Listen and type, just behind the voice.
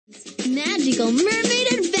magical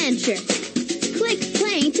mermaid adventure. Click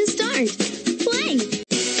play to start. Play!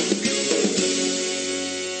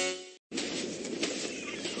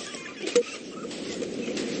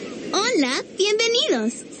 Hola,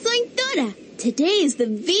 bienvenidos. Soy Dora. Today is the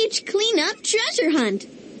beach cleanup treasure hunt.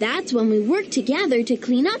 That's when we work together to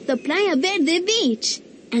clean up the Playa Verde beach.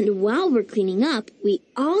 And while we're cleaning up, we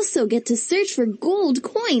also get to search for gold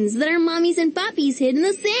coins that our mommies and puppies hid in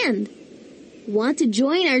the sand. Want to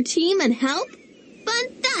join our team and help?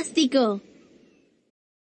 Fantastico!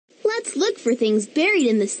 Let's look for things buried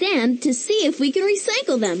in the sand to see if we can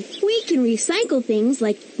recycle them. We can recycle things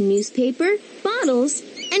like newspaper, bottles,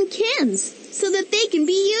 and cans so that they can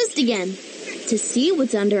be used again. To see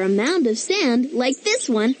what's under a mound of sand like this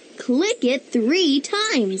one, click it 3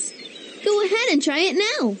 times. Go ahead and try it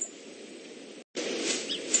now.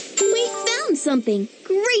 We found something.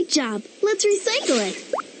 Great job. Let's recycle it.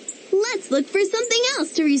 Let's look for something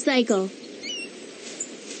else to recycle.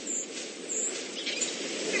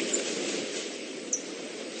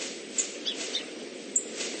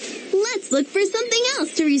 Let's look for something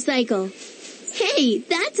else to recycle. Hey,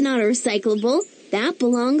 that's not recyclable. That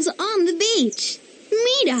belongs on the beach.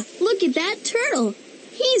 Mira, look at that turtle.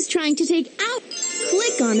 He's trying to take out.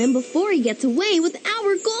 Click on him before he gets away with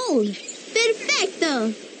our gold.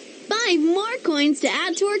 Perfecto! 5 more coins to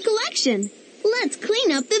add to our collection. Let's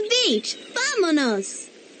clean up the beach. Vámonos!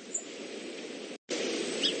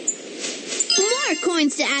 More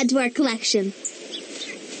coins to add to our collection.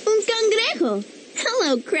 Un cangrejo.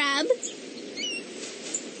 Hello, crab.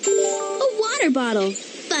 A water bottle.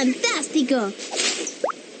 Fantastico!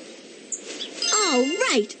 All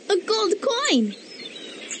right, a gold coin.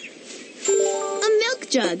 A milk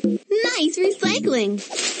jug. Nice recycling.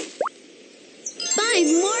 5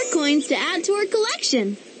 more coins to add to our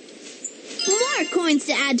collection. More coins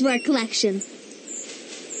to add to our collection.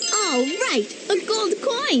 All right, a gold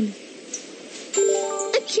coin.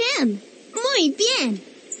 A can. Muy bien.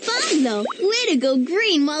 Pablo, way to go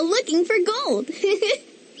green while looking for gold.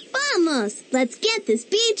 Vamos, let's get this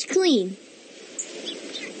beach clean.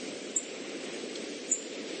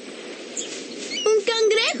 Un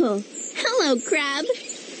cangrejo. Hello, crab.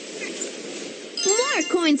 More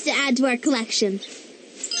coins to add to our collection.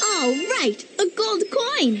 All right, a gold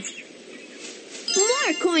coin.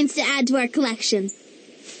 More coins to add to our collection.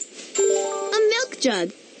 A milk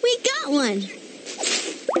jug. We got one.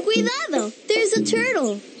 Cuidado, there's a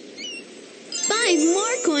turtle. 5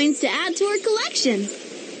 more coins to add to our collection.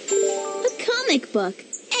 A comic book.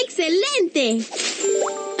 Excelente.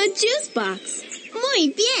 A juice box. Muy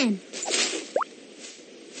bien.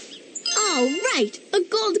 All right, a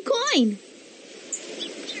gold coin.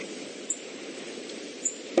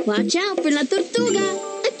 Watch out for la tortuga.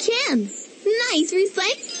 A can. Nice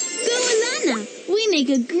recycle. Go Alana. We make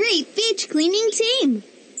a great beach cleaning team.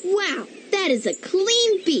 Wow, that is a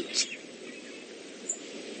clean beach.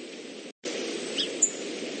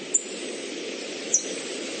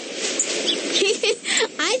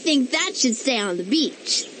 I think that should stay on the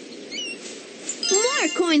beach. More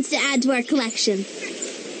coins to add to our collection.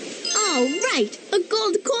 All right, a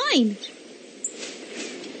gold coin.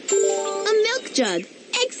 A milk jug.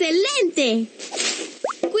 Excelente.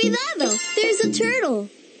 Cuidado, there's a turtle.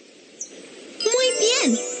 Muy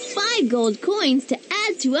bien. 5 gold coins to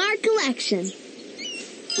add to our collection.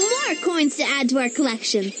 More coins to add to our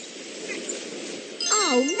collection.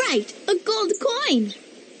 All right, a gold coin.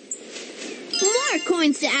 More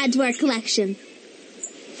coins to add to our collection.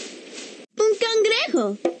 Un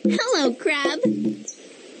cangrejo. Hello, crab.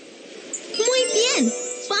 Muy bien.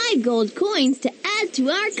 5 gold coins to add to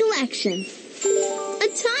our collection. A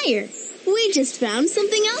tire. We just found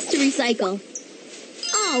something else to recycle.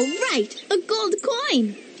 All right, a gold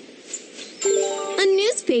coin. A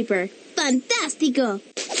newspaper. Fantastico.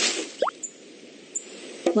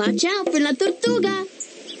 Watch out for la tortuga.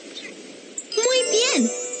 Muy bien.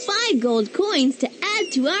 5 gold coins to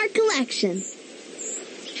add to our collection.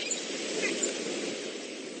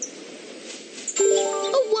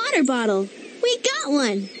 A water bottle. We got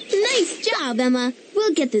one. Nice job, Emma.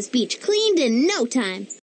 We'll get this beach cleaned in no time.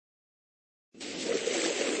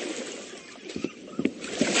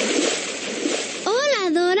 Hola,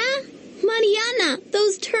 Dora. Mariana,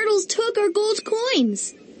 those turtles took our gold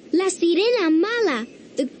coins. La Sirena Mala,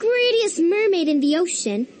 the greatest mermaid in the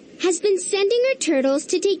ocean, has been sending her turtles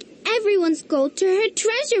to take everyone's gold to her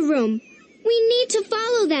treasure room. We need to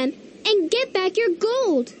follow them and get back your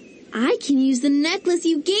gold. I can use the necklace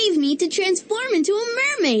you gave me to transform into a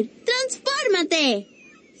mermaid. Transfórmate!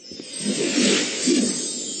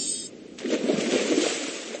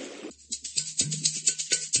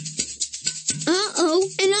 Uh-oh,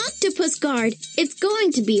 an octopus! octopus guard. It's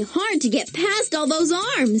going to be hard to get past all those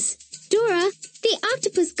arms. Dora, the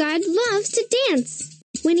octopus guard loves to dance.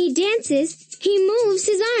 When he dances, he moves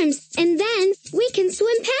his arms, and then we can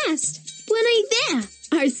swim past. Buena idea!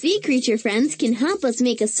 Our sea creature friends can help us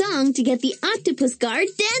make a song to get the octopus guard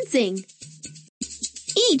dancing.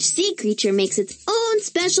 Each sea creature makes its own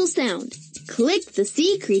special sound. Click the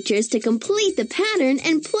sea creatures to complete the pattern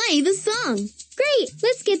and play the song. Great!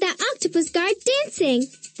 Let's get that octopus guard dancing.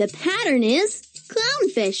 The pattern is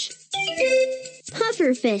clownfish,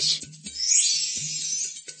 pufferfish,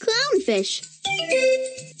 clownfish,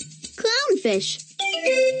 clownfish,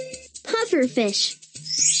 pufferfish,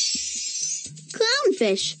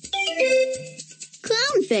 clownfish,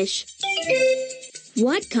 clownfish.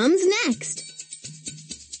 What comes next?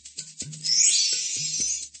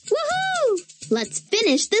 Woohoo! Let's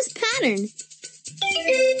finish this pattern.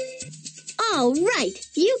 All right,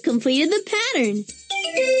 you completed the pattern.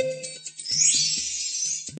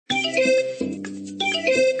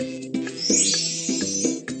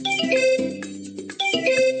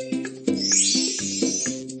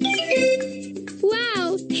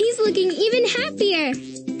 Wow, he's looking even happier.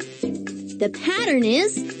 The pattern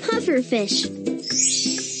is pufferfish,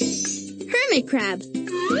 hermit crab,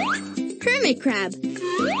 hermit crab,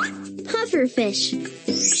 pufferfish,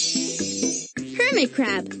 hermit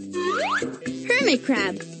crab, hermit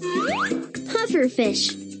crab,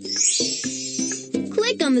 pufferfish.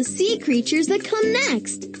 Click on the sea creatures that come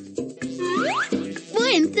next.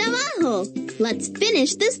 Buen trabajo! Let's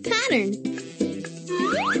finish this pattern.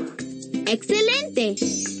 Excelente!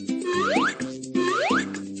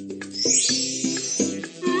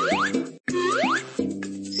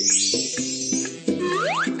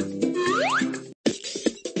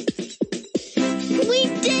 We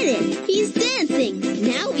did it! He's dancing!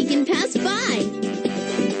 Now we can pass by!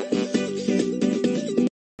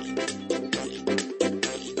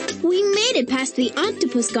 We made it past the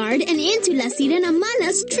octopus guard and into La Sirena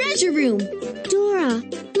Mala's treasure room. Dora,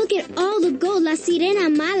 look at all the gold La Sirena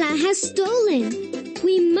Mala has stolen.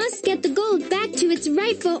 We must get the gold back to its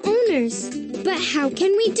rightful owners. But how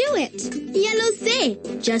can we do it? Ya lo sé!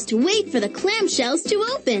 Just wait for the clamshells to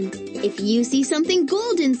open. If you see something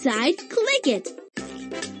gold inside, click it.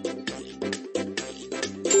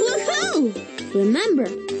 Woohoo! Remember,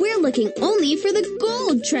 we're looking only for the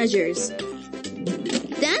gold treasures.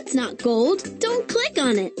 That's not gold. Don't click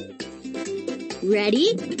on it.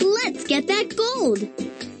 Ready? Let's get that gold.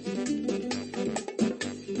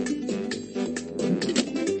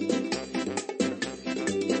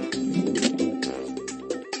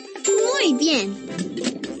 Muy bien.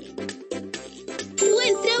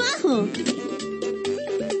 Buen trabajo.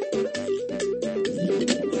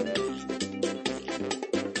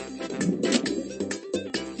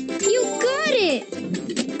 You got it!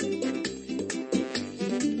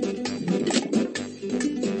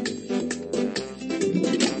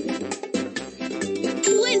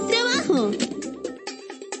 Buen trabajo.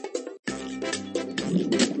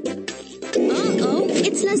 Uh-oh,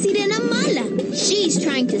 it's La Sirena Mala. She's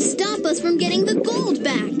trying to stop us from getting the gold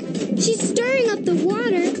back. She's stirring up the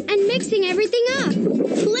water and mixing everything up.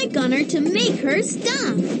 Click on her to make her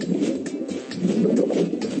stop.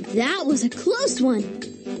 That was a close one.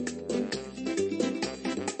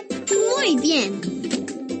 Muy bien.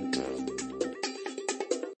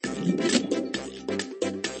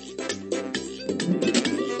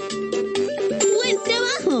 Buen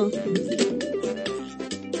trabajo.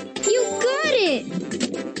 You got it!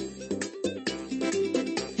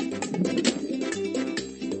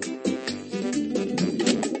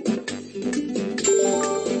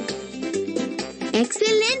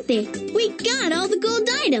 Excelente! We got all the gold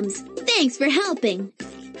items. Thanks for helping.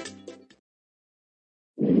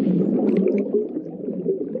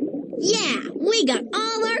 Yeah, we got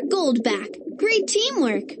all our gold back. Great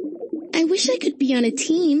teamwork. I wish I could be on a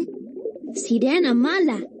team. Sirena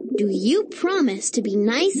Mala, do you promise to be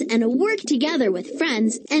nice and work together with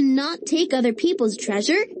friends and not take other people's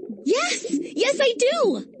treasure? Yes! Yes, I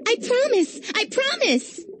do! I promise! I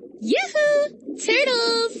promise! Yoo-hoo!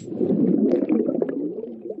 Turtles!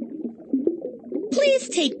 Please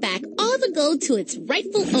take back all the gold to its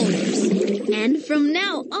rightful owners. And from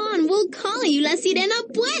now on, we'll call you La Sirena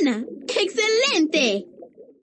Buena. Excelente!